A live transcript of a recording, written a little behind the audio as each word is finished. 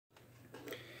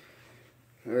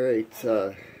Alright,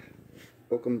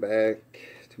 welcome back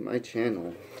to my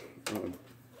channel.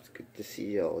 It's good to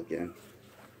see y'all again.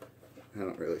 I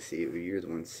don't really see you, you're the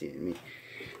one seeing me.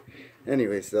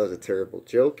 Anyways, that was a terrible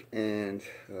joke, and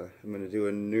I'm going to do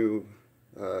a new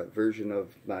version of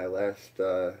my last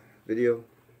video,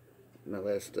 my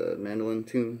last mandolin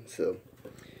tune, so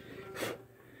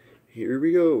here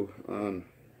we go. I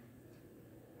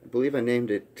believe I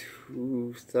named it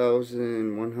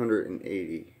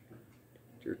 2180.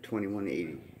 Or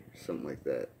 2180, something like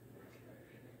that,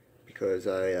 because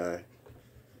I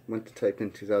went to type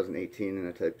in 2018 and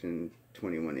I typed in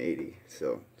 2180,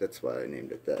 so that's why I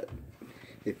named it that,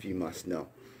 if you must know.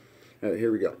 Alright,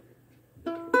 here we go.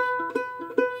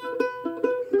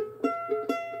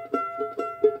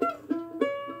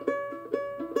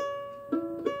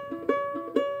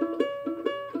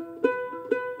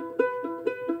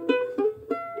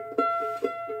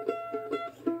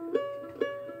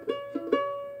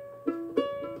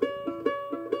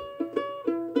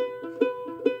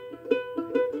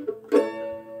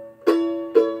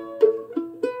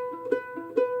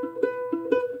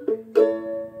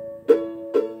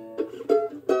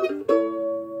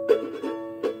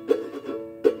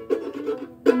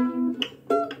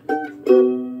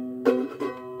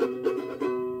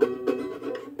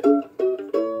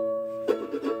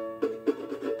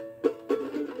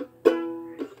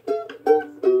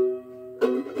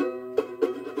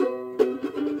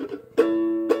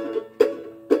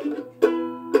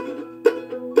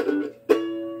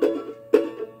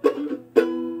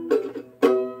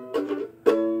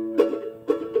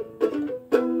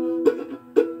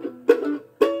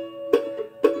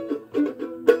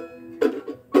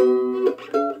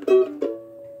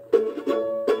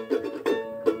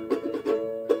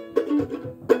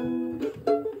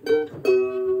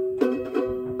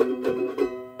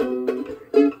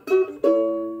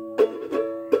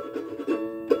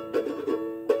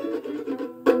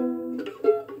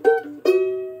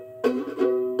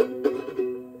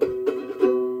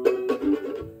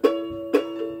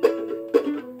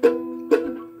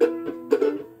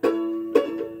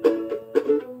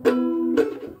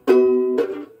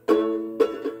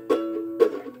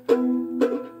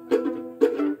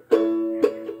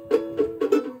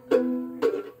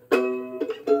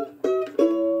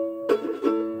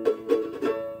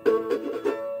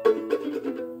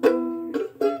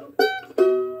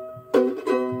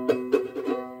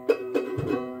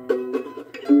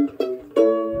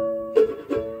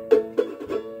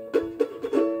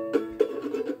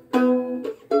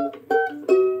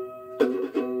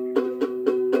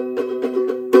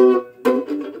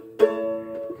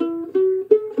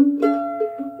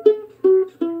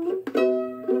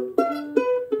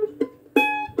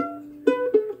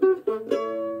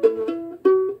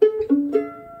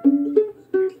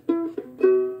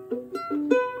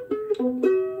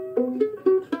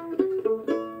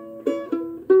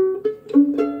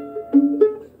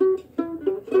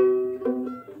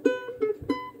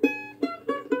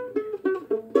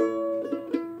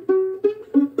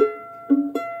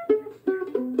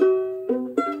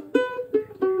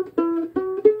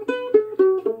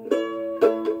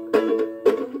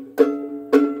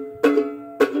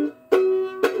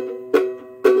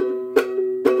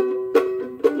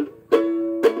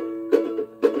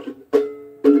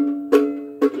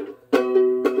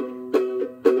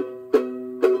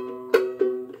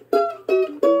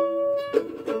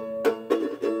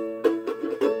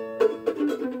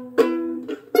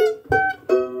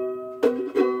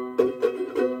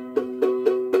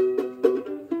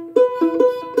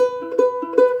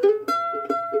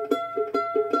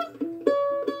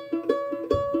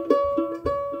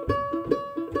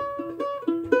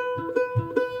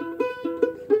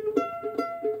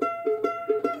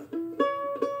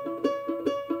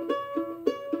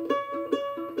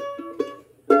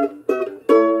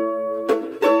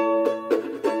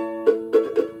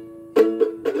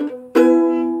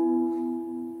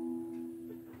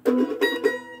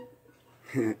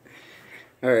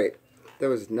 Alright, that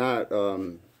was not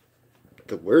the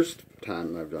worst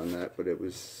time I've done that, but there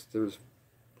was a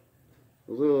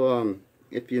little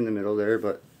iffy in the middle there,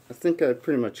 but I think I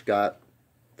pretty much got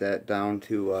that down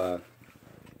to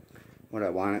what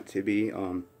I want it to be.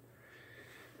 You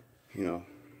know,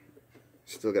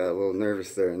 still got a little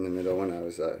nervous there in the middle when I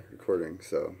was recording,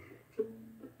 so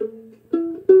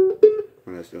when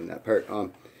I was doing that part.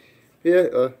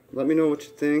 Yeah, let me know what you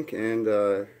think,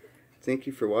 and thank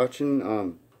you for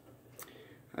watching.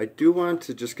 I do want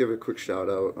to just give a quick shout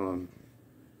out.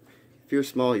 If you're a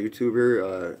small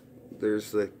YouTuber,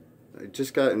 I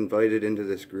just got invited into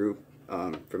this group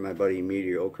from my buddy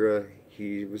Mediocre.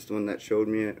 He was the one that showed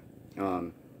me it.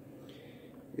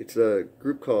 It's a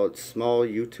group called Small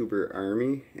YouTuber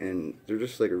Army, and they're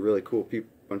just like a really cool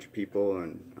bunch of people,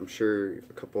 and I'm sure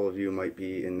a couple of you might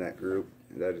be in that group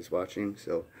that is watching.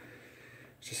 So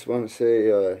just want to say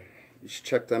you should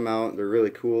check them out. They're really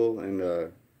cool,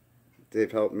 and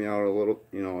they've helped me out a little.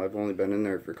 You know, I've only been in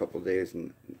there for a couple of days,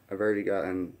 and I've already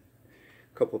gotten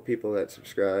a couple of people that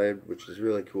subscribed, which is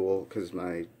really cool because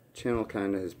my channel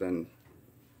kind of has been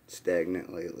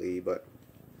stagnant lately, but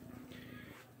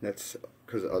that's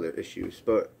because of other issues.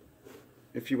 But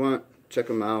if you want, check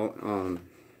them out.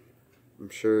 I'm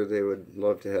sure they would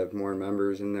love to have more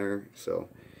members in there. So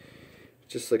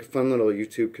just like a fun little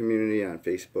YouTube community on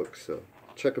Facebook. So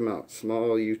check them out,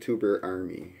 Small YouTuber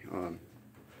Army.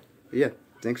 Yeah,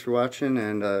 thanks for watching,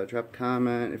 and drop a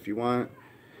comment if you want.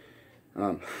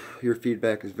 Your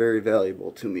feedback is very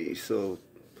valuable to me, so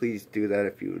please do that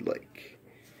if you would like.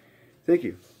 Thank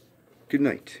you. Good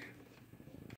night.